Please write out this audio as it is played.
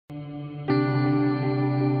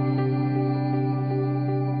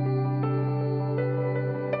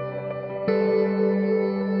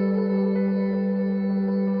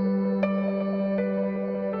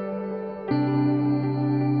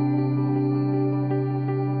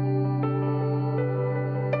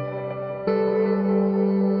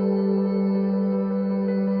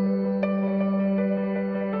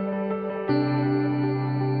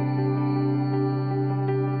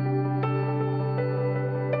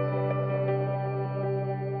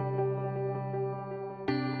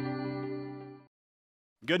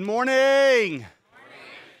Good morning.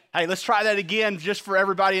 Hey, let's try that again just for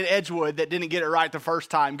everybody in Edgewood that didn't get it right the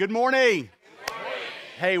first time. Good morning.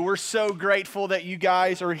 Hey, we're so grateful that you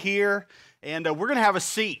guys are here, and we're going to have a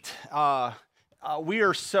seat. We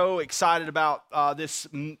are so excited about this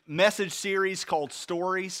message series called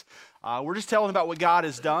Stories. We're just telling about what God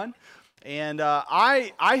has done, and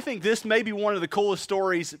I think this may be one of the coolest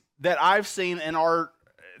stories that I've seen in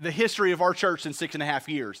the history of our church in 6.5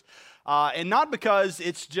 years. And not because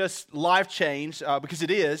it's just life change, because it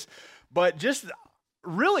is, but just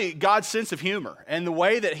really God's sense of humor and the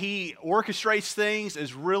way that He orchestrates things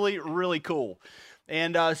is really, really cool.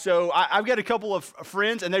 And so I've got a couple of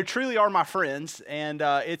friends, and they truly are my friends. And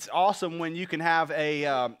it's awesome when you can have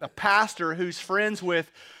a pastor who's friends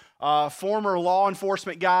with former law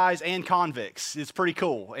enforcement guys and convicts. It's pretty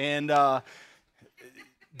cool. And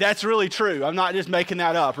that's really true. I'm not just making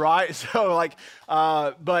that up, right? So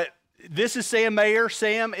but this is Sam Mayer.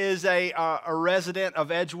 Sam is a resident of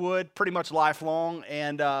Edgewood, pretty much lifelong,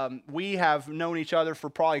 and we have known each other for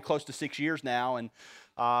probably close to 6 years now, and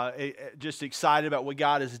just excited about what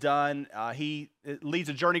God has done. He leads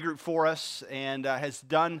a journey group for us and has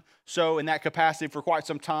done so in that capacity for quite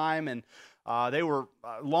some time, and they were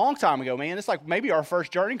a long time ago, man. It's like maybe our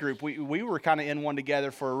first journey group. We were kind of in one together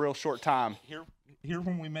for a real short time. Here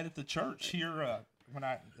when we met at the church here when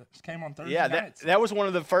I came on Thursday nights. That was one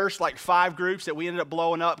of the first 5 groups that we ended up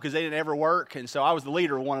blowing up because they didn't ever work, and so I was the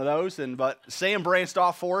leader of one of those. But Sam branched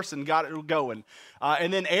off for us and got it going.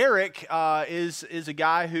 And then Eric is a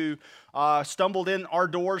guy who stumbled in our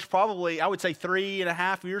doors probably, I would say,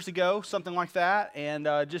 3.5 years ago, something like that, and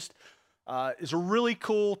just is a really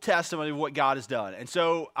cool testimony of what God has done. And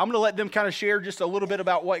so I'm going to let them kind of share just a little bit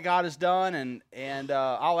about what God has done, and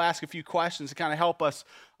I'll ask a few questions to kind of help us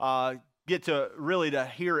get to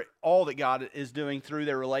hear all that God is doing through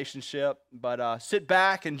their relationship. But sit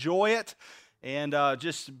back, enjoy it, and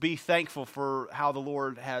just be thankful for how the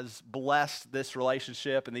Lord has blessed this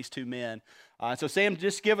relationship and these two men. So Sam,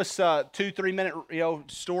 just give us a 2-3 minute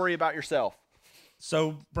story about yourself.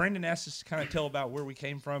 So Brandon asked us to kind of tell about where we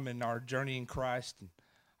came from and our journey in Christ.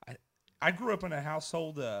 And I grew up in a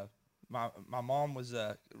household. My mom was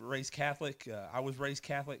raised Catholic. I was raised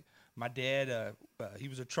Catholic. My dad, he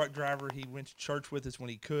was a truck driver. He went to church with us when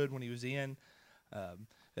he could, when he was in.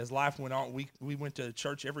 As life went on, we went to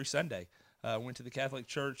church every Sunday. Went to the Catholic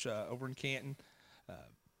church over in Canton.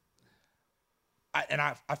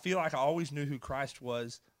 I feel like I always knew who Christ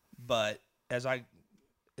was, but as I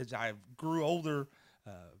grew older,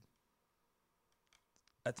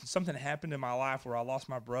 something happened in my life where I lost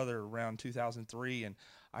my brother around 2003, and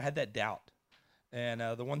I had that doubt. And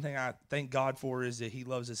the one thing I thank God for is that He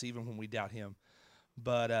loves us even when we doubt Him.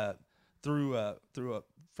 But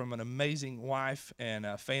from an amazing wife and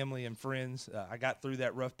family and friends, I got through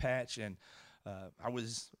that rough patch, and I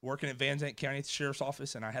was working at Van Zandt County at the Sheriff's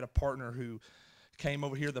Office, and I had a partner who came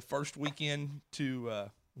over here the first weekend to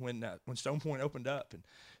when Stone Point opened up, and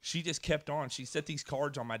she just kept on. She set these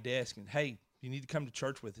cards on my desk, and hey, you need to come to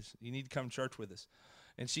church with us. You need to come to church with us.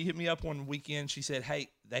 And she hit me up one weekend. She said, hey,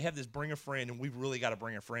 they have this bring a friend, and we've really got to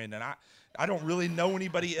bring a friend. And I don't really know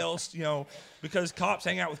anybody else, because cops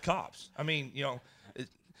hang out with cops. I mean,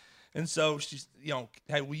 and so she's,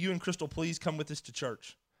 hey, will you and Crystal please come with us to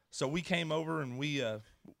church? So we came over, and we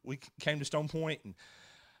came to Stone Point. And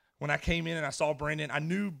when I came in and I saw Brandon, I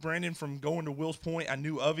knew Brandon from going to Wills Point. I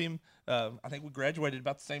knew of him. I think we graduated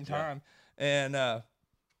about the same time. Yeah. And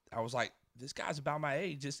I was like, this guy's about my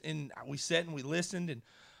age. And we sat and we listened, and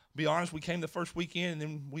be honest, we came the first weekend, and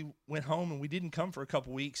then we went home, and we didn't come for a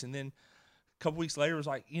couple weeks. And then a couple weeks later, it was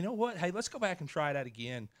like, you know what? Hey, let's go back and try it out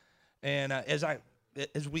again. And as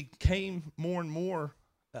we came more and more,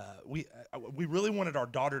 we really wanted our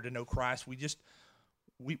daughter to know Christ. We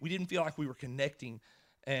didn't feel like we were connecting,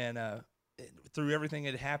 and through everything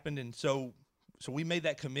that had happened. And so we made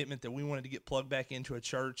that commitment that we wanted to get plugged back into a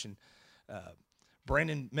church. And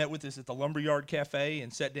Brandon met with us at the Lumberyard Cafe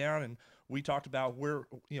and sat down, and we talked about where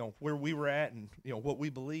we were at, and what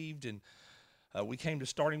we believed, and we came to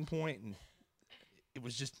Starting Point, and it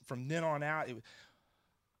was just from then on out.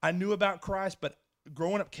 I knew about Christ, but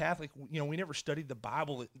growing up Catholic, we never studied the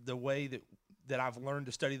Bible the way that I've learned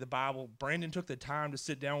to study the Bible. Brandon took the time to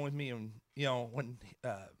sit down with me, and when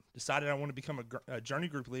decided I want to become a journey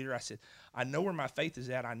group leader, I said, I know where my faith is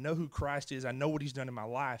at. I know who Christ is. I know what He's done in my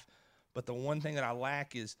life. But the one thing that I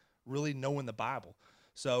lack is really knowing the Bible.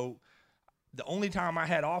 So the only time I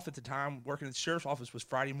had off at the time working at the sheriff's office was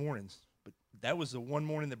Friday mornings. But that was the one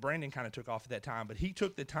morning that Brandon kind of took off at that time. But he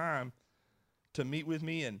took the time to meet with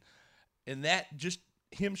me, and that just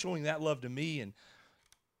him showing that love to me. And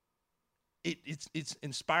it's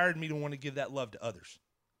inspired me to want to give that love to others,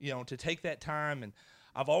 to take that time. And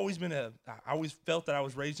I've always I always felt that I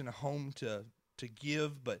was raised in a home to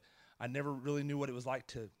give, but I never really knew what it was like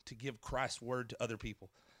to give Christ's word to other people.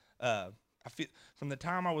 I feel from the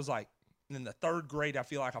time I was like in the third grade, I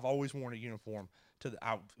feel like I've always worn a uniform.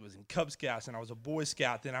 I was in Cub Scouts, and I was a Boy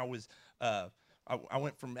Scout. Then I was I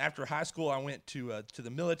went from after high school. I went to the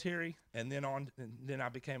military, and then I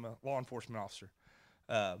became a law enforcement officer.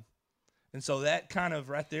 And so that kind of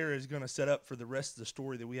right there is going to set up for the rest of the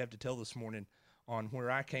story that we have to tell this morning on where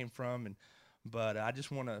I came from. But I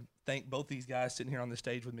just want to thank both these guys sitting here on the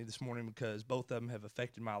stage with me this morning, because both of them have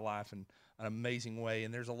affected my life in an amazing way.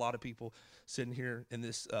 And there's a lot of people sitting here in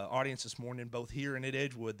this audience this morning, both here and at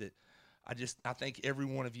Edgewood, that I thank every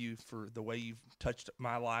one of you for the way you've touched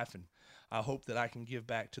my life, and I hope that I can give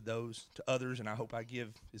back to others, and I hope I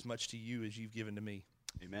give as much to you as you've given to me.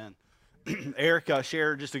 Amen. Eric,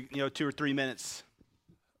 share just 2 or 3 minutes.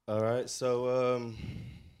 All right, so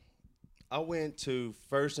I went to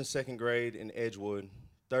 1st and 2nd grade in Edgewood,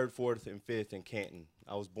 3rd, 4th, and 5th in Canton.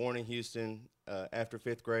 I was born in Houston. After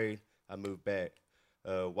 5th grade, I moved back.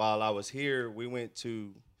 While I was here, we went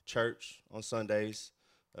to church on Sundays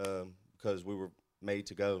because we were made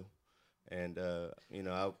to go. And,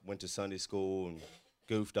 I went to Sunday school and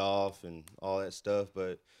goofed off and all that stuff,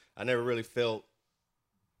 but I never really felt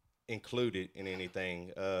included in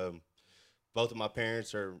anything. Both of my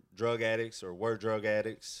parents are drug addicts or were drug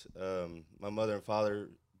addicts. My mother and father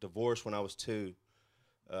divorced when I was 2.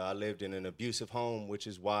 I lived in an abusive home, which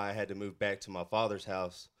is why I had to move back to my father's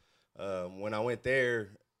house. When I went there,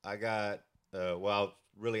 I got, I was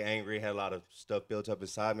really angry, had a lot of stuff built up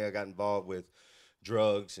inside me. I got involved with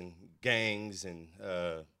drugs and gangs and,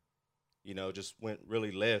 just went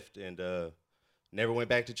really left and never went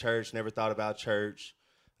back to church, never thought about church.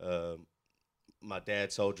 My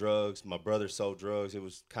dad sold drugs. My brother sold drugs. It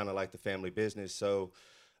was kind of like the family business. So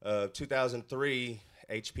 2003,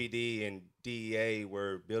 HPD and DEA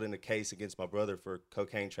were building a case against my brother for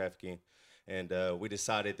cocaine trafficking. And we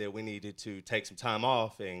decided that we needed to take some time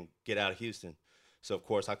off and get out of Houston. So, of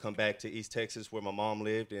course, I come back to East Texas where my mom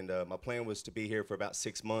lived. And my plan was to be here for about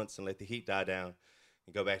 6 months and let the heat die down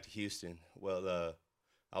and go back to Houston. Well,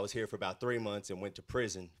 I was here for about 3 months and went to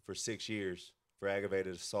prison for 6 years for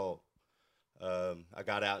aggravated assault. I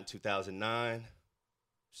got out in 2009,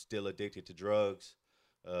 still addicted to drugs,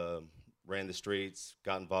 ran the streets,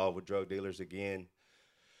 got involved with drug dealers again.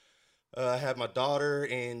 I had my daughter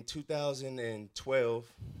in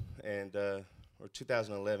 2012, or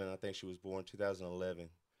 2011, I think she was born 2011.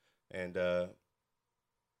 And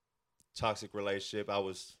toxic relationship. I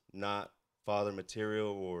was not father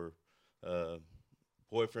material or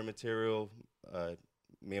boyfriend material.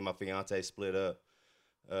 Me and my fiance split up.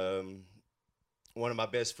 One of my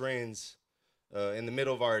best friends, in the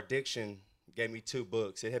middle of our addiction, gave me 2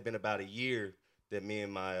 books. It had been about a year that me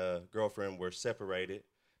and my girlfriend were separated,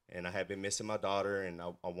 and I had been missing my daughter, and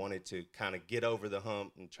I wanted to kind of get over the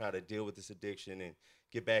hump and try to deal with this addiction and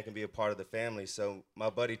get back and be a part of the family. So my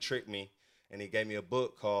buddy tricked me, and he gave me a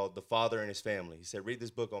book called The Father and His Family. He said, read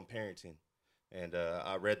this book on parenting. And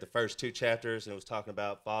I read the first 2 chapters, and it was talking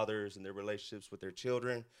about fathers and their relationships with their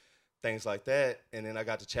children, things like that. And then I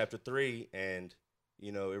got to chapter 3, and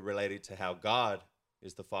it related to how God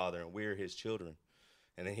is the Father and we're His children.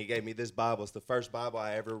 And then he gave me this Bible. It's the first Bible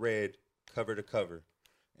I ever read cover to cover.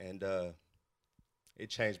 And it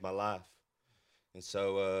changed my life. And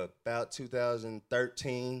so about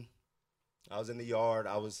 2013, I was in the yard.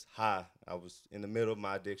 I was high. I was in the middle of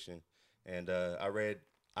my addiction. And I read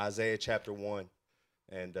Isaiah chapter 1.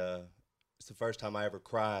 And it's the first time I ever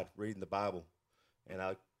cried reading the Bible. And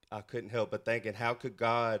I couldn't help but thinking, how could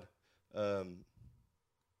God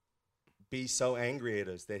be so angry at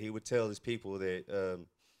us that he would tell his people that,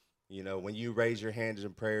 when you raise your hands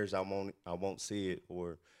in prayers, I won't see it,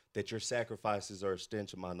 or that your sacrifices are a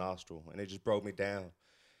stench of my nostril. And it just broke me down.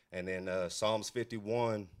 And then Psalms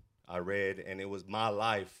 51 I read, and it was my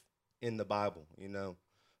life in the Bible,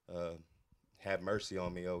 have mercy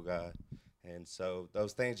on me, oh God. And so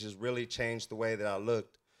those things just really changed the way that I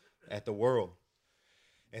looked at the world.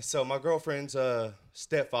 And so my girlfriend's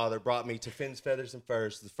stepfather brought me to Finn's Feathers and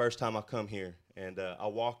Furs the first time I come here. And I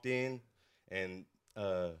walked in, and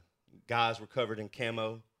guys were covered in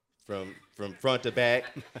camo from front to back,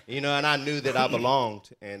 and I knew that I belonged.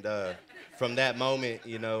 And from that moment,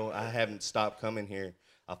 I haven't stopped coming here.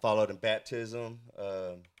 I followed in baptism.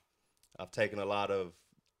 I've taken a lot of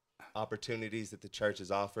opportunities that the church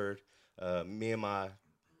has offered. Me and my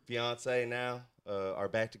fiance now are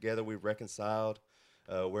back together. We've reconciled.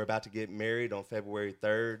 We're about to get married on February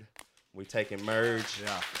 3rd. We're taking merge.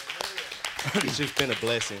 Yeah. it's just been a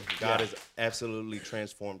blessing. God has absolutely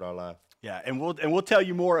transformed our life. Yeah, and we'll tell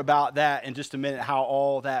you more about that in just a minute, how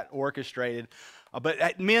all that orchestrated.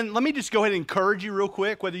 But men, let me just go ahead and encourage you real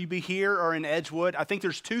quick, whether you be here or in Edgewood. I think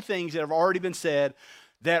there's two things that have already been said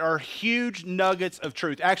that are huge nuggets of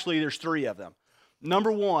truth. Actually, there's three of them.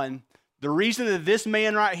 Number one, the reason that this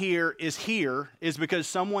man right here is because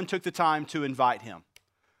someone took the time to invite him.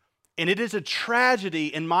 And it is a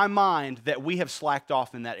tragedy in my mind that we have slacked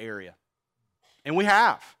off in that area. And we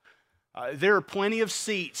have. There are plenty of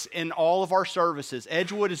seats in all of our services.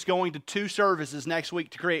 Edgewood is going to 2 services next week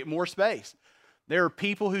to create more space. There are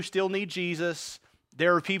people who still need Jesus.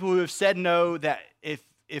 There are people who have said no that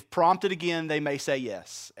if prompted again, they may say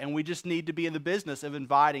yes. And we just need to be in the business of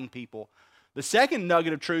inviting people. The second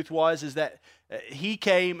nugget of truth is that he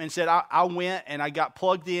came and said, I went and I got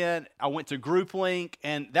plugged in. I went to GroupLink,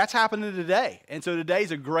 and that's happening today. And so today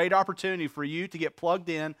is a great opportunity for you to get plugged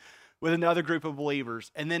in with another group of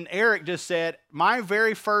believers. And then Eric just said, my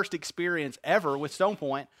very first experience ever with Stone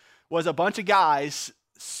Point was a bunch of guys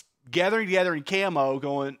gathering together in camo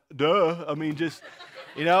going, duh. I mean, just,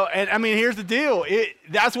 and I mean, here's the deal.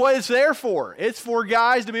 That's what it's there for. It's for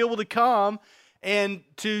guys to be able to come and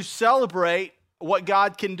to celebrate what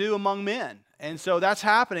God can do among men. And so that's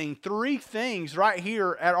happening. 3 things right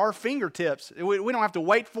here at our fingertips. We don't have to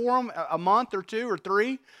wait for them a month or 2 or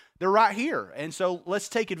 3. They're right here. And so let's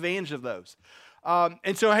take advantage of those.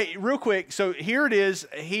 And so, hey, real quick, so here it is.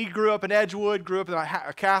 He grew up in Edgewood, grew up in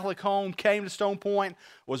a Catholic home, came to Stone Point,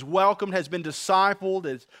 was welcomed, has been discipled,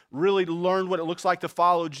 has really learned what it looks like to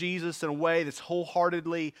follow Jesus in a way that's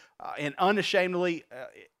wholeheartedly and unashamedly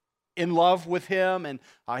in love with him. And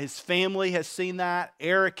his family has seen that.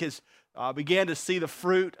 Eric has began to see the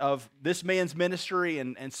fruit of this man's ministry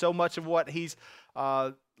and so much of what he's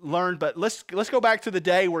learned. But let's go back to the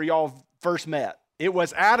day where y'all first met. It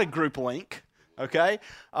was at a GroupLink. Okay,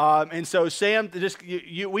 and so Sam,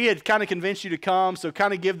 we had kind of convinced you to come, so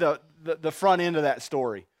kind of give the front end of that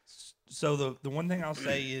story. So the one thing I'll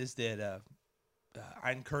say is that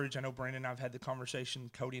I know Brandon and I've had the conversation,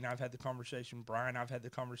 Cody and I've had the conversation, Brian and I've had the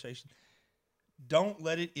conversation. Don't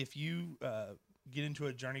let it, if you get into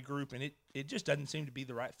a journey group and it just doesn't seem to be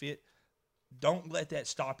the right fit, don't let that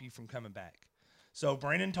stop you from coming back. So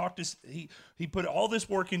Brandon he put all this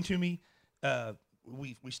work into me.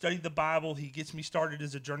 We studied the Bible. He gets me started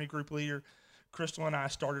as a journey group leader. Crystal and I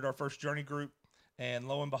started our first journey group, and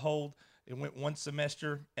lo and behold, it went 1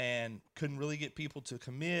 semester and couldn't really get people to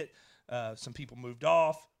commit. Some people moved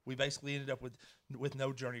off. We basically ended up with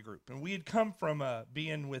no journey group. And we had come from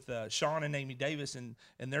being with Sean and Amy Davis and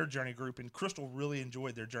their journey group, and Crystal really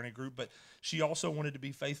enjoyed their journey group, but she also wanted to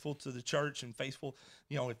be faithful to the church and faithful,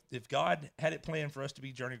 if God had it planned for us to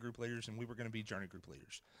be journey group leaders, and we were going to be journey group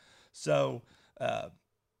leaders. So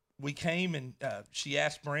we came and she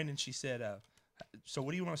asked Brandon, she said, so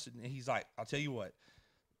what do you want us to do? And he's like, I'll tell you what,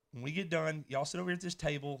 when we get done, y'all sit over at this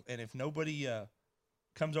table, and if nobody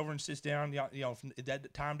comes over and sits down, if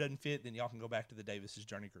that time doesn't fit, then y'all can go back to the Davis's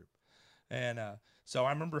journey group. And so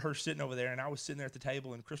I remember her sitting over there, and I was sitting there at the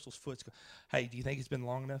table, and Crystal's foot's going, hey, do you think it's been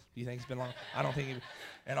long enough? Do you think it's been long? I don't think it.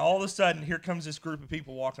 And all of a sudden, here comes this group of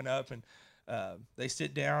people walking up, and they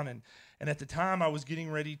sit down, and at the time, I was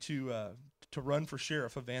getting ready to run for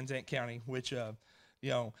sheriff of Van Zandt County, which,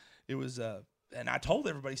 it was, and I told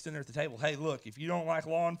everybody sitting there at the table, hey, look, if you don't like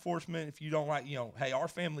law enforcement, if you don't like, hey, our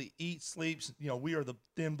family eats, sleeps, we are the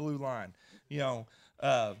thin blue line.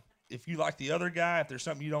 If you like the other guy, if there's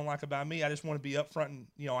something you don't like about me, I just want to be upfront and,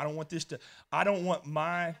 I don't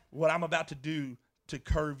want what I'm about to do to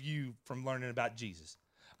curve you from learning about Jesus.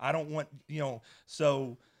 I don't want,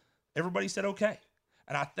 so everybody said, okay.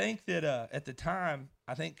 And I think that at the time,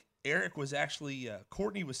 Eric was actually,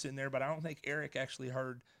 Courtney was sitting there, but I don't think Eric actually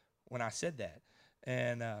heard when I said that.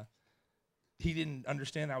 And he didn't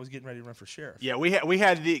understand I was getting ready to run for sheriff. Yeah, we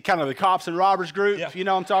had the kind of the cops and robbers group, yeah. You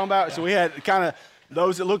know what I'm talking about? Yeah. So we had kind of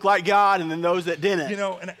those that looked like God and then those that didn't.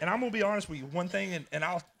 And I'm going to be honest with you, one thing, and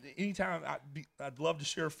anytime I'd love to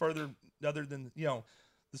share further other than, we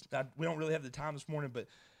don't really have the time this morning, but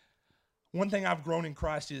one thing I've grown in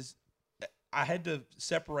Christ is I had to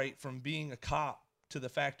separate from being a cop to the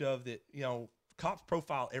fact of that, cops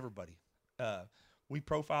profile everybody. We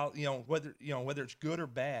profile, whether it's good or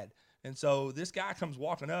bad. And so this guy comes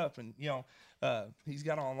walking up, and he's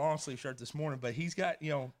got on a long sleeve shirt this morning, but he's got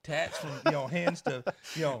tats from hands to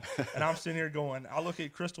and I'm sitting here going, I look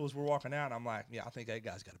at Crystal as we're walking out, and I'm like, yeah, I think that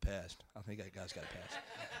guy's got a pass.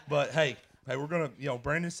 But hey, we're gonna,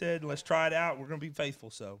 Brandon said, let's try it out. We're gonna be faithful,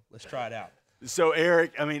 so let's try it out. So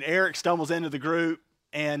Eric stumbles into the group.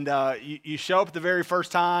 and you show up the very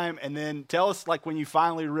first time, and then tell us like when you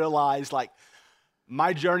finally realized like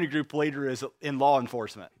my journey group leader is in law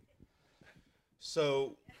enforcement.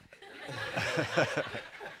 So,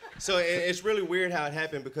 so it's really weird how it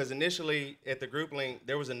happened because initially at the group link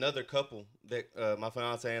there was another couple that my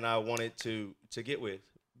fiance and I wanted to get with,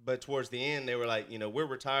 but towards the end they were like, we're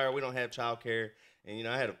retired, we don't have childcare, and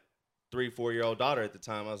I had a 3-4-year-old daughter at the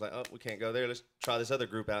time. I was like, oh, we can't go there. Let's try this other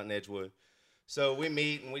group out in Edgewood. So we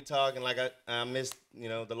meet and we talk, and like I missed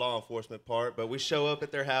the law enforcement part, but we show up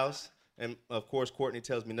at their house, and of course Courtney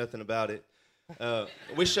tells me nothing about it.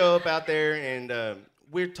 We show up out there and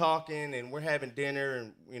we're talking and we're having dinner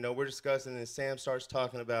and we're discussing, and Sam starts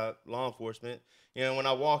talking about law enforcement. When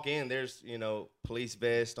I walk in, there's police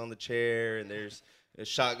vest on the chair and there's a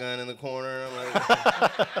shotgun in the corner. And I'm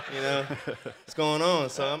like, what's going on?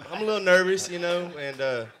 So I'm a little nervous,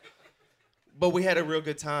 and but we had a real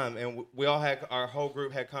good time, and we all had, our whole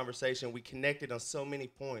group had conversation. We connected on so many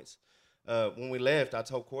points. When we left, I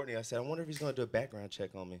told Courtney, I said, I wonder if he's going to do a background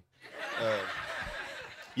check on me.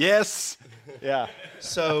 Yes. Yeah.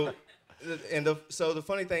 So the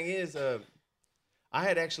funny thing is, I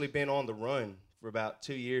had actually been on the run for about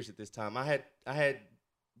 2 years at this time. I had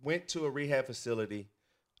went to a rehab facility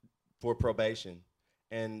for probation,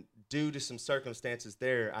 and due to some circumstances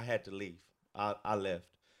there, I had to leave. I left,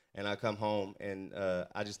 and I come home, and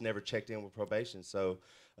I just never checked in with probation. So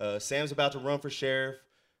Sam's about to run for sheriff.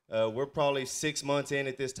 We're probably 6 months in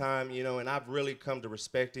at this time, and I've really come to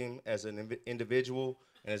respect him as an individual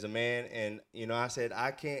and as a man. And, I said,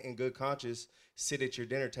 I can't in good conscience sit at your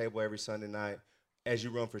dinner table every Sunday night as you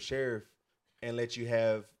run for sheriff and let you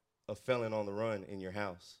have a felon on the run in your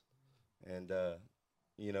house. And,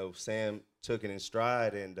 Sam took it in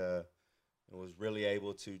stride and was really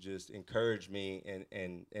able to just encourage me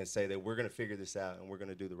and say that we're going to figure this out and we're going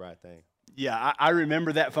to do the right thing. Yeah, I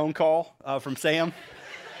remember that phone call from Sam.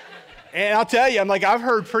 And I'll tell you, I've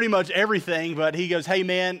heard pretty much everything, but he goes, hey,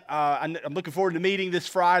 man, I'm looking forward to meeting this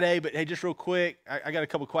Friday, but hey, just real quick, I got a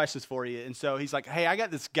couple questions for you. And so he's like, hey, I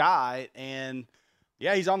got this guy, and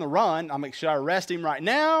yeah, he's on the run. I'm like, should I arrest him right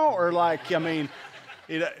now? Or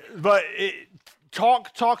but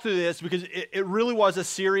talk through this, because it really was a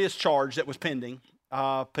serious charge that was pending,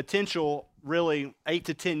 potential really 8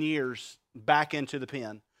 to 10 years back into the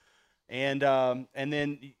pen. And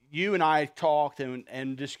then you and I talked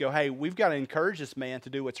and just go, hey, we've got to encourage this man to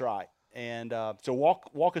do what's right. And so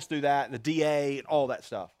walk us through that, the DA and all that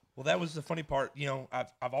stuff. Well, that was the funny part.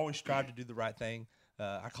 I've always strived to do the right thing.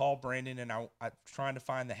 I called Brandon, and I'm trying to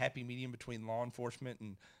find the happy medium between law enforcement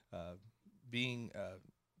and being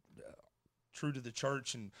true to the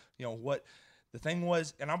church. And what the thing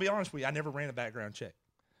was, and I'll be honest with you, I never ran a background check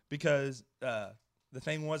because the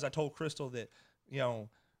thing was, I told Crystal that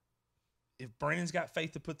if Brandon's got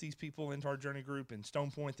faith to put these people into our journey group in Stone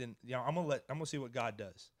Point, then I'm gonna see what God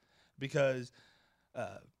does, because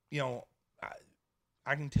I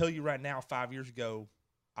can tell you right now, 5 years ago,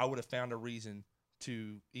 I would have found a reason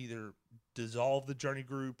to either dissolve the journey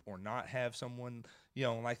group or not have someone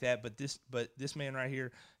like that. But this man right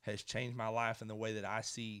here has changed my life in the way that I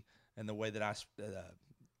see and the way that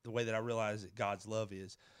I realize that God's love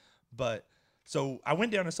is. But so I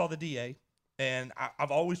went down and saw the DA. And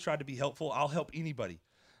I've always tried to be helpful. I'll help anybody.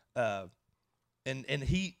 And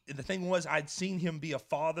the thing was, I'd seen him be a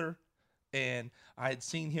father, and I had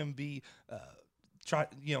seen him be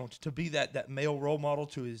to be that male role model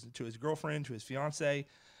to his girlfriend, to his fiance,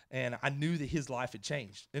 and I knew that his life had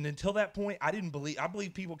changed. And until that point, I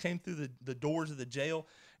believe people came through the doors of the jail,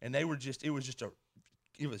 and it was just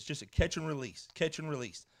a catch and release.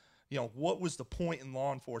 What was the point in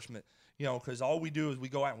law enforcement? Because all we do is we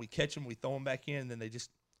go out and we catch them, we throw them back in, and then they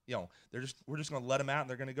just, we're just going to let them out, and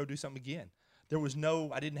they're going to go do something again.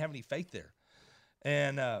 I didn't have any faith there.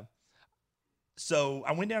 And so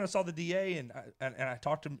I went down and saw the DA, and I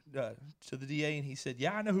talked to the DA, and he said,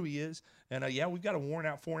 yeah, I know who he is. And yeah, we've got a warrant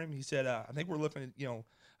out for him. He said, I think we're looking at,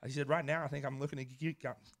 he said, right now, I think I'm looking at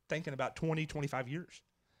thinking about 20, 25 years.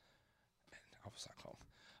 And I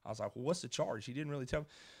was like, well, what's the charge? He didn't really tell me.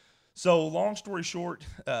 So long story short,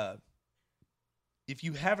 if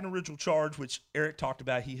you have an original charge, which Eric talked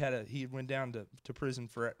about, he went down to prison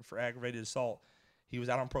for aggravated assault. He was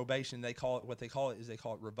out on probation. They call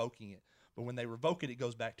it revoking it. But when they revoke it, it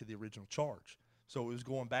goes back to the original charge. So it was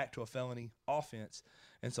going back to a felony offense,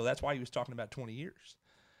 and so that's why he was talking about 20 years.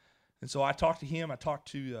 And so I talked to him. I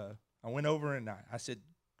went over and I said,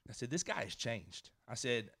 this guy has changed. I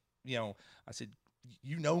said, you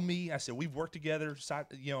know me. I said, we've worked together.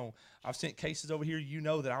 I've sent cases over here.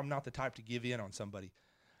 That I'm not the type to give in on somebody.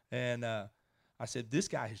 And I I said, this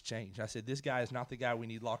guy has changed. I said, this guy is not the guy we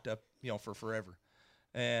need locked up, for forever.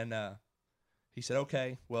 And he said,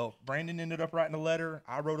 okay. Well, Brandon ended up writing a letter.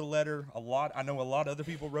 I wrote a letter. I know a lot of other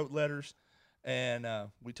people wrote letters. And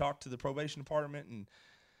we talked to the probation department, and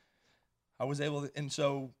I was able to, and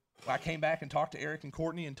so I came back and talked to Eric and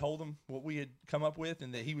Courtney and told them what we had come up with,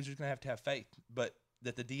 and that he was just going to have faith, but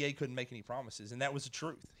that the DA couldn't make any promises. And that was the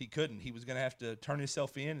truth. He couldn't. He was going to have to turn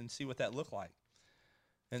himself in and see what that looked like.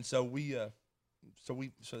 And so so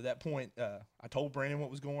at that point, I told Brandon what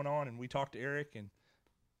was going on, and we talked to Eric, and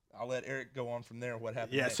I'll let Eric go on from there. What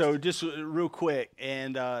happened? Yeah. next. So just real quick,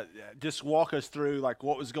 and just walk us through like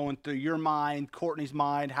what was going through your mind, Courtney's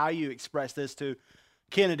mind, how you expressed this to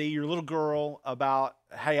Kennedy, your little girl, about,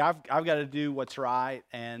 hey, I've got to do what's right,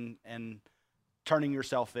 and turning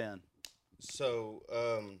yourself in. So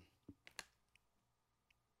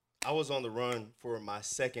I was on the run for my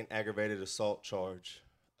second aggravated assault charge,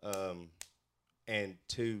 and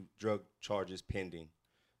 2 drug charges pending.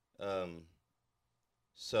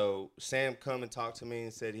 So Sam come and talked to me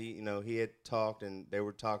and said he had talked, and they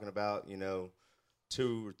were talking about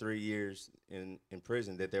 2 or 3 years in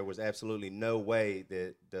prison, that there was absolutely no way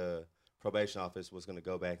that the probation office was going to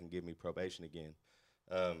go back and give me probation again.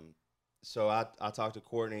 So I talked to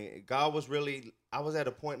Courtney. I was at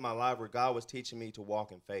a point in my life where God was teaching me to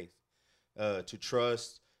walk in faith, to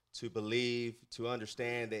trust, to believe, to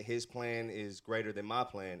understand that his plan is greater than my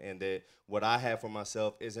plan, and that what I have for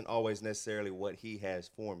myself isn't always necessarily what he has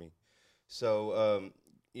for me. So,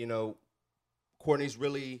 Courtney's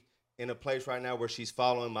really in a place right now where she's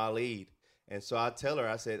following my lead. And so I tell her,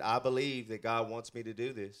 I said, I believe that God wants me to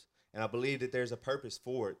do this. And I believe that there's a purpose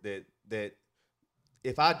for it, that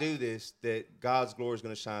if I do this, that God's glory is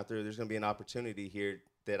going to shine through. There's going to be an opportunity here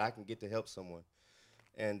that I can get to help someone.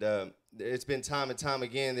 And it's been time and time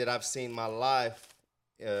again that I've seen my life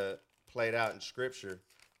played out in Scripture.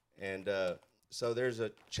 And so there's a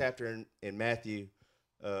chapter in Matthew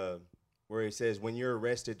where he says, when you're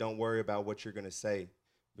arrested, don't worry about what you're going to say,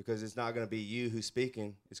 because it's not going to be you who's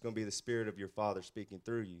speaking. It's going to be the Spirit of your Father speaking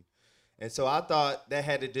through you. And so I thought that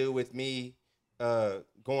had to do with me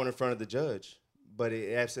going in front of the judge, but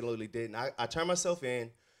it absolutely didn't. I turned myself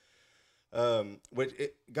in,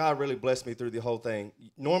 God really blessed me through the whole thing.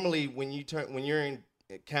 Normally, when you're in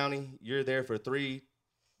county, you're there for 3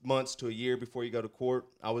 months to a year before you go to court.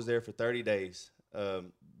 I was there for 30 days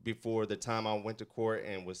before the time I went to court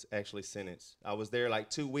and was actually sentenced. I was there like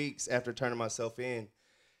 2 weeks after turning myself in,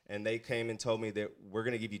 and they came and told me that we're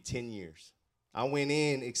going to give you 10 years. I went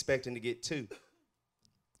in expecting to get 2.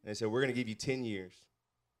 They said, we're going to give you 10 years.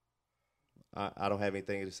 I don't have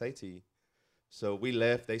anything to say to you. So we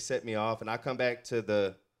left. They set me off, and I come back to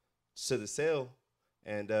the cell,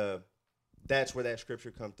 and that's where that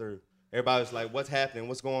scripture come through. Everybody was like, what's happening?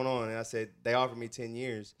 What's going on? And I said, they offered me 10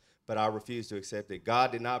 years, but I refused to accept it.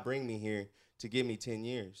 God did not bring me here to give me 10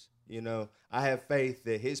 years. I have faith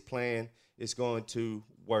that his plan is going to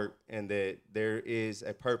work and that there is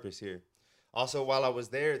a purpose here. Also, while I was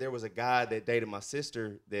there was a guy that dated my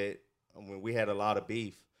sister that when we had a lot of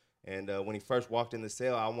beef. And when he first walked in the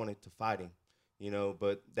cell, I wanted to fight him,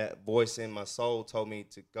 but that voice in my soul told me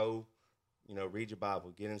to go, read your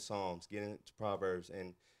Bible, get in Psalms, get into Proverbs.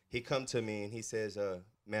 And he come to me and he says,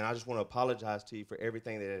 man, I just want to apologize to you for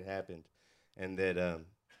everything that had happened. And that,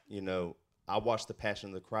 I watched The Passion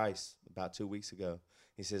of the Christ about 2 weeks ago.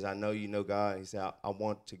 He says, I know you know God. He said, I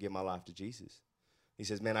want to give my life to Jesus. He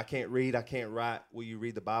says, man, I can't read, I can't write. Will you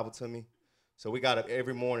read the Bible to me? So we got up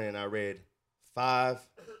every morning and I read 1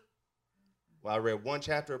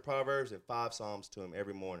 chapter of Proverbs and 5 Psalms to him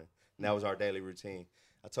every morning. And that was our daily routine.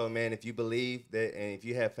 I told him, man, if you believe that and if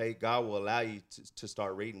you have faith, God will allow you to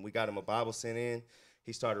start reading. We got him a Bible sent in.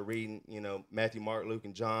 He started reading, Matthew, Mark, Luke,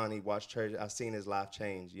 and John. He watched church. I seen his life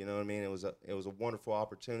change. You know what I mean? It was a wonderful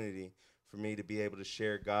opportunity for me to be able to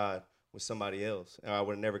share God with somebody else. And I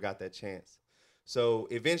would have never got that chance. So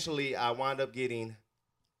eventually I wound up getting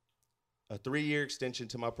a 3-year extension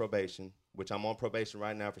to my probation, which I'm on probation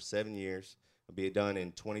right now for 7 years. It'll be done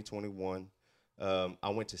in 2021. I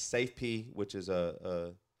went to SafeP, which is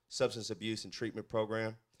a substance abuse and treatment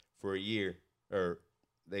program, for a year, or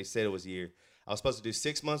they said it was a year. I was supposed to do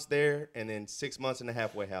 6 months there and then 6 months in the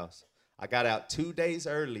halfway house. I got out 2 days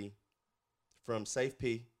early from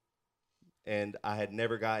SafeP, and I had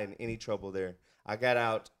never gotten any trouble there. I got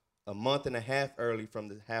out a month and a half early from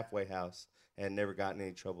the halfway house and never gotten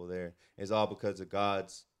any trouble there. It's all because of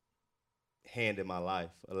God's hand in my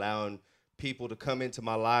life, allowing people to come into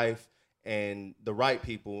my life and the right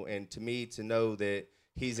people, and to me to know that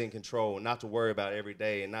he's in control, not to worry about every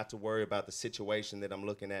day and not to worry about the situation that I'm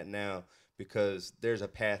looking at now, because there's a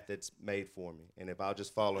path that's made for me. And if I'll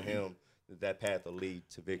just follow him, that path will lead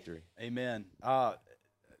to victory. Amen. I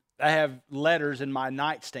have letters in my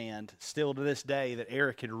nightstand still to this day that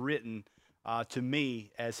Eric had written to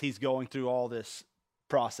me as he's going through all this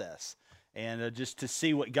process. And just to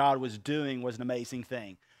see what God was doing was an amazing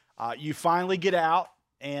thing. You finally get out,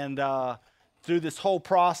 and through this whole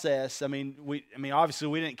process, I mean, obviously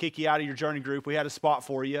we didn't kick you out of your journey group. We had a spot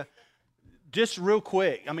for you. Just real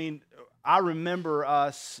quick, I mean, I remember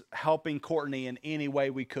us helping Courtney in any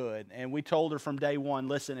way we could. And we told her from day one,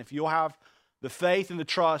 listen, if you'll have the faith and the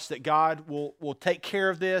trust that God will take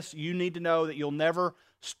care of this, you need to know that you'll never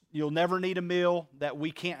need a meal that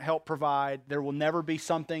we can't help provide. There will never be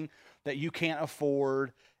something that you can't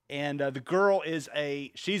afford. And the girl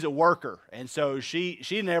she's a worker. And so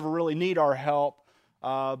she never really need our help.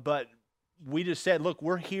 But we just said, look,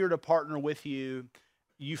 we're here to partner with you.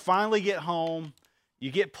 You finally get home.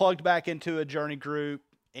 You get plugged back into a journey group,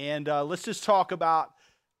 and let's just talk about,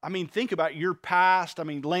 think about your past.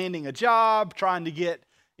 Landing a job, trying to get,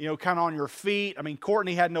 kind of on your feet.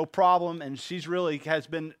 Courtney had no problem, and she's really has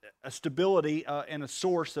been a stability and a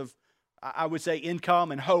source of, I would say,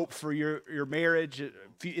 income and hope for your marriage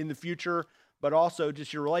in the future, but also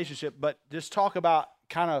just your relationship. But just talk about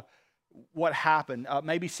kind of what happened.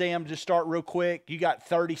 Maybe Sam, just start real quick. You got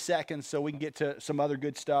 30 seconds so we can get to some other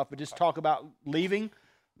good stuff, but just talk about leaving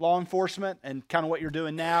law enforcement and kind of what you're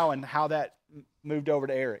doing now and how that moved over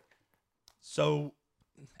to Eric. So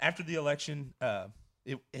after the election,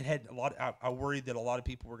 it had a lot. I worried that a lot of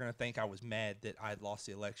people were going to think I was mad that I had lost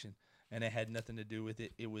the election, and it had nothing to do with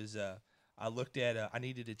it. It was I looked at I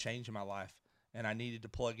needed a change in my life, and I needed to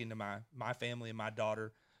plug into my family and my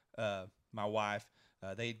daughter, my wife.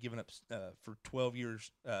 They had given up for 12 years.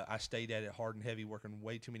 I stayed at it hard and heavy, working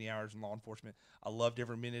way too many hours in law enforcement. I loved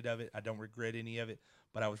every minute of it. I don't regret any of it,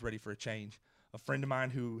 but I was ready for a change. A friend of mine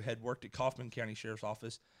who had worked at Kaufman County Sheriff's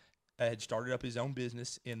Office had started up his own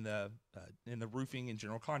business in the roofing and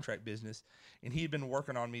general contract business, and he had been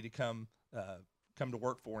working on me to come to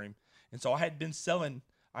work for him. And so I had been selling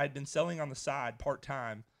on the side part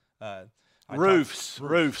time. Roofs.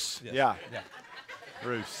 Yes. Yeah.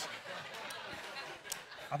 Roofs.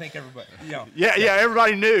 I think everybody, Yeah,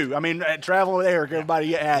 everybody knew. Traveling with Eric,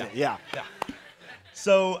 everybody had it. Yeah.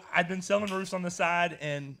 So I'd been selling roofs on the side,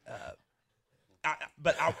 and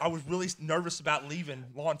but I was really nervous about leaving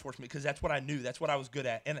law enforcement because that's what I knew. That's what I was good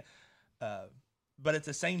at. And but at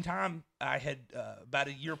the same time, I had about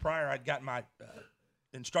a year prior, I'd gotten my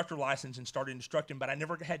instructor license and started instructing, but I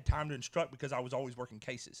never had time to instruct because I was always working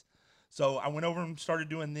cases. So I went over and started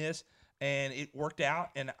doing this. And it worked out,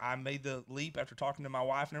 and I made the leap after talking to my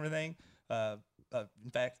wife and everything.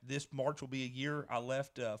 In fact, this March will be a year I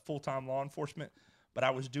left full-time law enforcement. But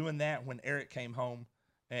I was doing that when Eric came home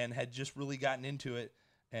and had just really gotten into it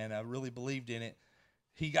and really believed in it.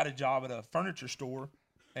 He got a job at a furniture store,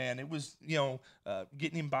 and it was,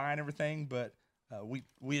 getting him by and everything. But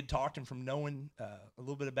we had talked him from knowing a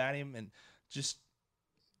little bit about him, and just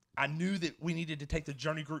I knew that we needed to take the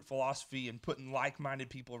journey group philosophy and putting like-minded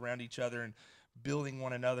people around each other and building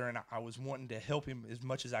one another, and I was wanting to help him as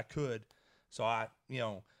much as I could. So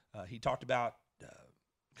he talked about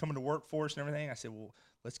coming to work for us and everything. I said, well,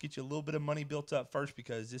 let's get you a little bit of money built up first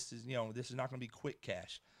because this is not going to be quick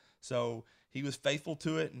cash. So he was faithful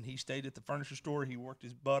to it, and he stayed at the furniture store. He worked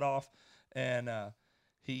his butt off, and then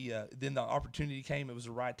the opportunity came. It was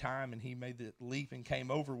the right time, and he made the leap and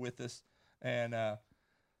came over with us. And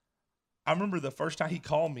I remember the first time he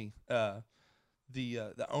called me,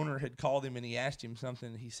 the owner had called him and he asked him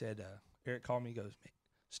something. He said, Eric called me. He goes, man,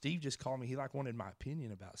 Steve just called me. He wanted my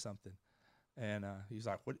opinion about something. And he's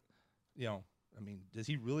like, what, does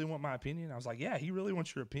he really want my opinion? I was like, yeah, he really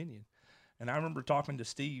wants your opinion. And I remember talking to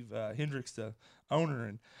Steve Hendricks, the owner,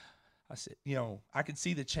 and I said, I could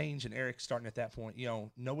see the change in Eric starting at that point.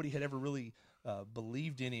 Nobody had ever really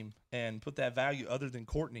believed in him and put that value other than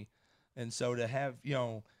Courtney. And so to have,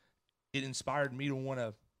 it inspired me to want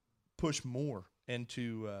to push more and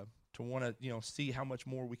to want to see how much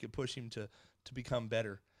more we could push him to become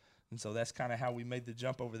better. And so that's kind of how we made the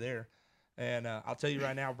jump over there. And I'll tell you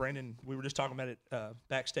right now, Brandon, we were just talking about it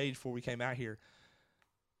backstage before we came out here.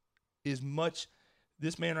 This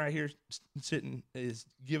man right here sitting is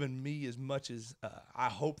giving me as much as I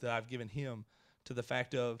hope that I've given him, to the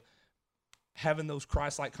fact of having those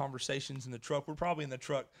Christ-like conversations in the truck. We're probably in the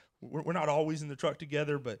truck. We're not always in the truck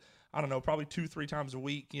together, but I don't know, probably 2-3 times a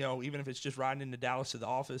week, even if it's just riding into Dallas to the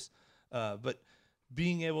office. But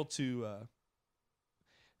being able to,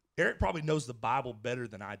 Eric probably knows the Bible better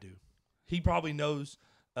than I do. He probably knows,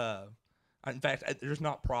 in fact, there's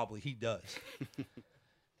not probably, he does.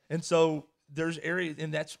 And so there's areas,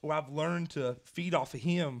 and that's where I've learned to feed off of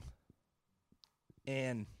him,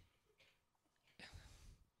 and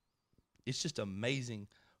it's just amazing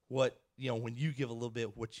what, when you give a little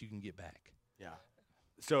bit, what you can get back. Yeah.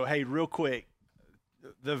 So, hey, real quick,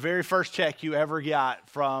 the very first check you ever got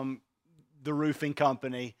from the roofing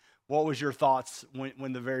company, what was your thoughts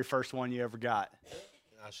when the very first one you ever got?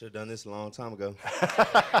 I should have done this a long time ago.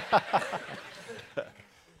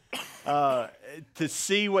 To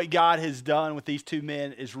see what God has done with these two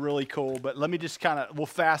men is really cool. But let me just we'll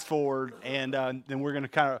fast forward, and then we're going to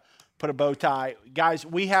kind of put a bow tie. Guys,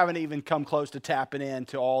 we haven't even come close to tapping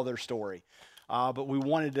into all their story. But we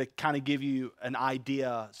wanted to kind of give you an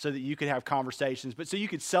idea so that you could have conversations, but so you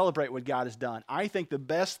could celebrate what God has done. I think the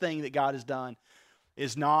best thing that God has done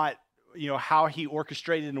is not, how he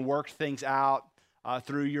orchestrated and worked things out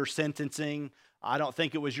through your sentencing. I don't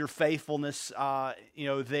think it was your faithfulness,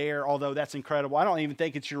 there, although that's incredible. I don't even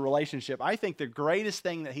think it's your relationship. I think the greatest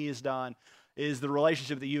thing that he has done is the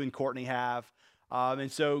relationship that you and Courtney have. And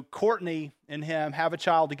so Courtney and him have a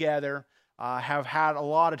child together. Have had a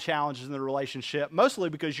lot of challenges in the relationship, mostly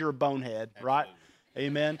because you're a bonehead, right?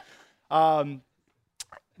 Amen.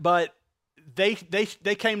 But they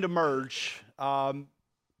came to merge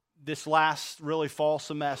this last really fall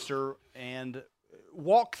semester, and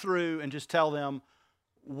walk through and just tell them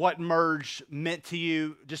what merge meant to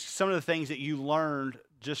you, just some of the things that you learned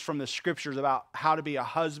just from the scriptures about how to be a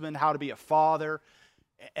husband, how to be a father,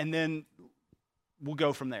 and then we'll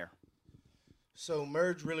go from there. So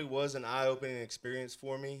merge really was an eye-opening experience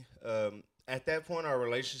for me. At that point, our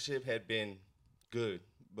relationship had been good,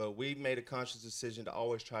 but we made a conscious decision to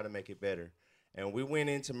always try to make it better. And we went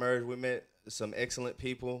into merge. We met some excellent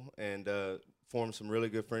people and formed some really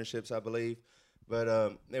good friendships, I believe.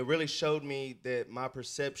 But it really showed me that my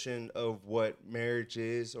perception of what marriage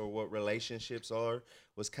is or what relationships are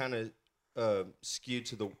was kind of skewed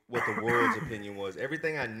to what the world's opinion was.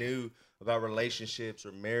 Everything I knew about relationships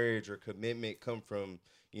or marriage or commitment come from,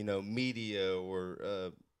 media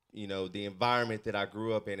or, the environment that I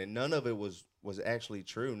grew up in. And none of it was actually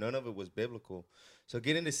true. None of it was biblical. So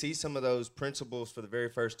getting to see some of those principles for the very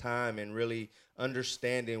first time and really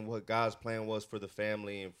understanding what God's plan was for the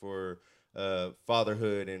family and for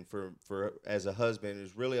fatherhood and for as a husband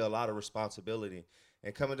is really a lot of responsibility.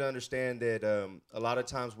 And coming to understand that a lot of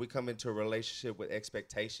times we come into a relationship with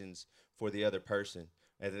expectations for the other person,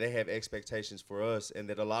 and that they have expectations for us, and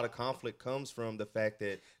that a lot of conflict comes from the fact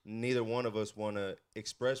that neither one of us want to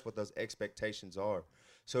express what those expectations are.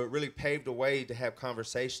 So it really paved a way to have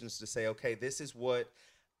conversations to say, okay, this is what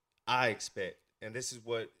I expect, and this is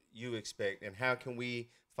what you expect, and how can we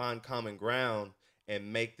find common ground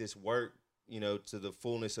and make this work, to the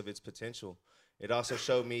fullness of its potential. It also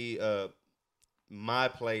showed me my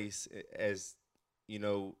place as,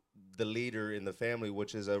 the leader in the family,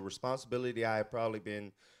 which is a responsibility I had probably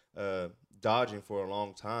been dodging for a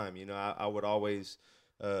long time. I would always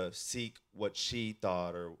seek what she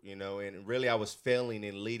thought and really I was failing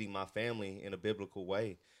in leading my family in a biblical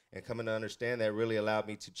way. And coming to understand that really allowed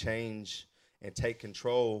me to change and take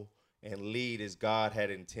control and lead as God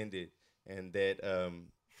had intended. And that,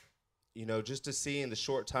 just to see in the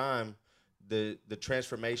short time the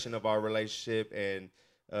transformation of our relationship and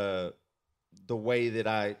the way that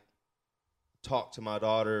I talk to my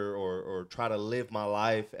daughter or try to live my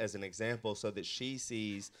life as an example so that she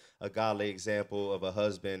sees a godly example of a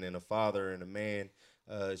husband and a father and a man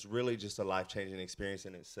is really just a life-changing experience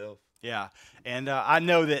in itself. Yeah, and I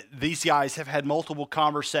know that these guys have had multiple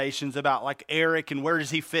conversations about like Eric and where does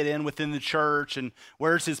he fit in within the church and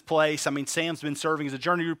where's his place. I mean, Sam's been serving as a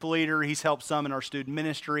journey group leader. He's helped some in our student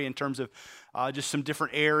ministry in terms of just some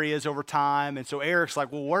different areas over time. And so Eric's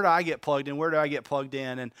like, well, where do I get plugged in? Where do I get plugged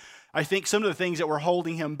in? And I think some of the things that were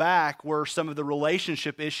holding him back were some of the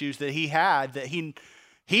relationship issues that he had that he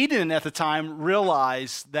didn't at the time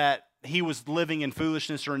realize that he was living in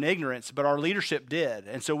foolishness or in ignorance, but our leadership did.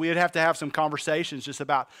 And so we would have to have some conversations just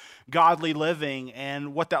about godly living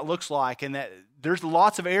and what that looks like, and that there's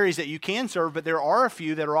lots of areas that you can serve, but there are a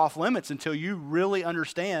few that are off limits until you really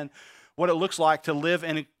understand what it looks like to live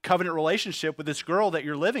in a covenant relationship with this girl that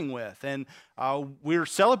you're living with. And we're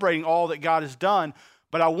celebrating all that God has done,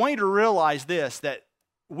 but I want you to realize this, that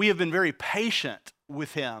we have been very patient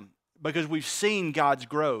with him because we've seen God's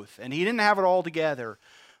growth, and he didn't have it all together.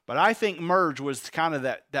 But I think merge was kind of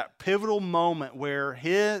that pivotal moment where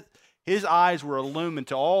his eyes were illumined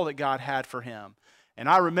to all that God had for him. And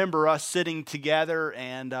I remember us sitting together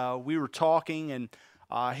and we were talking, and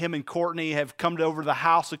him and Courtney have come over to the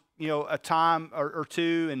house a time or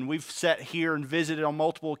two, and we've sat here and visited on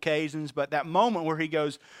multiple occasions. But that moment where he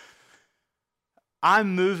goes,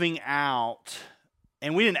 I'm moving out.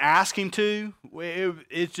 And we didn't ask him to.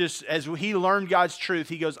 It's just, as he learned God's truth,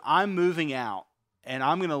 he goes, I'm moving out, and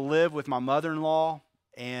I'm going to live with my mother-in-law.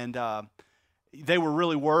 And they were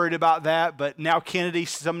really worried about that. But now Kennedy,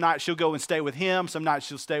 some nights she'll go and stay with him. Some nights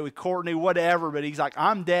she'll stay with Courtney, whatever. But he's like,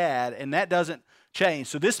 I'm dad, and that doesn't change.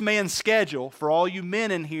 So this man's schedule, for all you men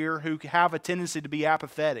in here who have a tendency to be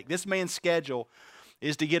apathetic, this man's schedule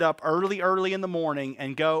is to get up early in the morning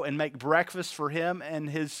and go and make breakfast for him and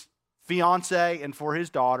his fiance and for his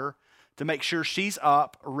daughter, to make sure she's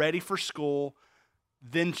up, ready for school.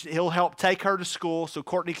 Then he'll help take her to school so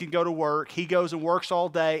Courtney can go to work. He goes and works all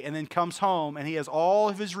day and then comes home, and he has all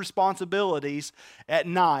of his responsibilities at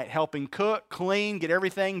night, helping cook, clean, get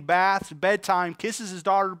everything, baths, bedtime, kisses his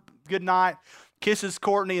daughter goodnight, kisses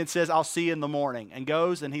Courtney and says, I'll see you in the morning, and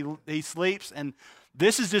goes and he sleeps. And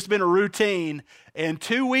this has just been a routine. And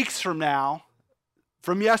 2 weeks from now,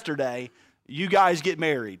 from yesterday, you guys get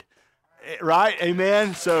married. Right?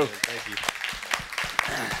 Amen? So, thank you.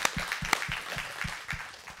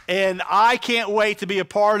 And I can't wait to be a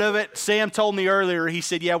part of it. Sam told me earlier, he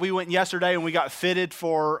said, yeah, we went yesterday and we got fitted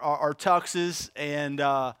for our tuxes. And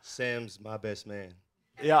Sam's my best man.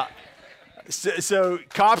 Yeah. So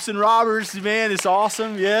cops and robbers, man, it's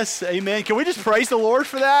awesome. Yes, amen. Can we just praise the Lord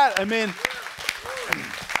for that? Amen.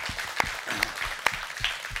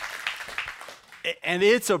 And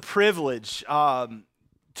it's a privilege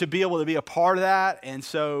to be able to be a part of that. And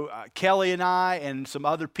so Kelly and I and some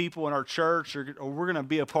other people in our church, we're going to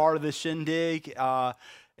be a part of this shindig,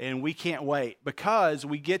 and we can't wait because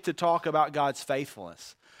we get to talk about God's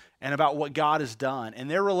faithfulness and about what God has done and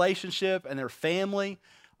their relationship and their family.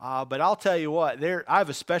 But I'll tell you what, I have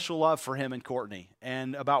a special love for him and Courtney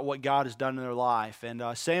and about what God has done in their life. And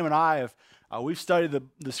Sam and I we've studied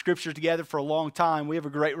the scriptures together for a long time. We have a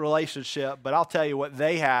great relationship, but I'll tell you what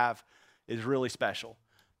they have is really special.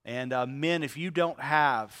 And men, if you don't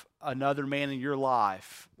have another man in your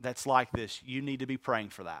life that's like this, you need to be praying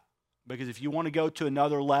for that. Because if you want to go to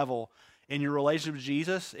another level in your relationship with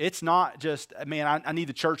Jesus, it's not just, man, I need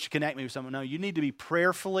the church to connect me with someone. No, you need to be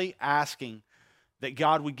prayerfully asking that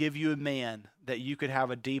God would give you a man that you could have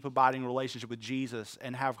a deep, abiding relationship with Jesus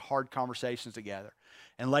and have hard conversations together.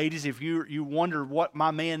 And ladies, if you wonder what my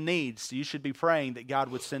man needs, you should be praying that God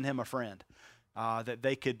would send him a friend, that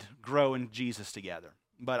they could grow in Jesus together.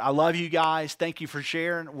 But I love you guys. Thank you for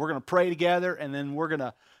sharing. We're going to pray together, and then we're going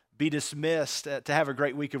to be dismissed to have a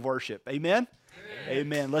great week of worship. Amen?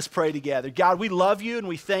 Amen. Let's pray together. God, we love you, and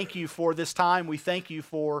we thank you for this time. We thank you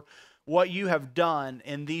for what you have done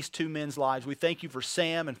in these two men's lives. We thank you for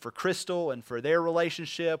Sam and for Crystal and for their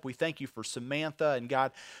relationship. We thank you for Samantha. And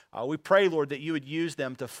God, we pray, Lord, that you would use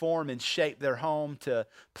them to form and shape their home to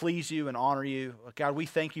please you and honor you. God, we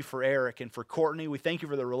thank you for Eric and for Courtney. We thank you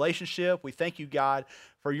for the relationship. We thank you, God,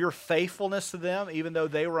 for your faithfulness to them, even though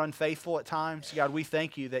they were unfaithful at times. God, we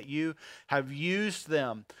thank you that you have used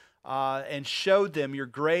them and showed them your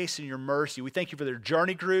grace and your mercy. We thank you for their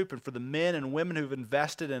journey group and for the men and women who've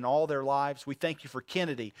invested in all their lives. We thank you for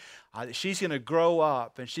Kennedy, that she's going to grow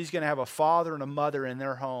up and she's going to have a father and a mother in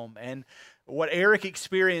their home. And what Eric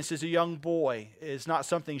experienced as a young boy is not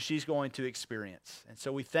something she's going to experience. And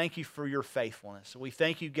so we thank you for your faithfulness. We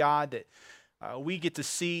thank you, God, that we get to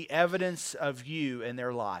see evidence of you in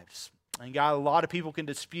their lives. And God, a lot of people can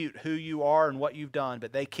dispute who you are and what you've done,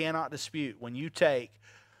 but they cannot dispute when you take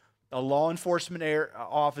a law enforcement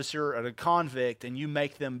officer and a convict and you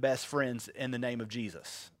make them best friends in the name of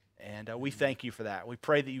Jesus. And we thank you for that. We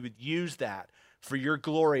pray that you would use that for your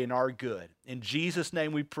glory and our good. In Jesus'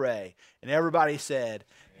 name we pray. And everybody said,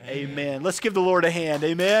 amen. Let's give the Lord a hand.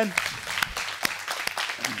 Amen.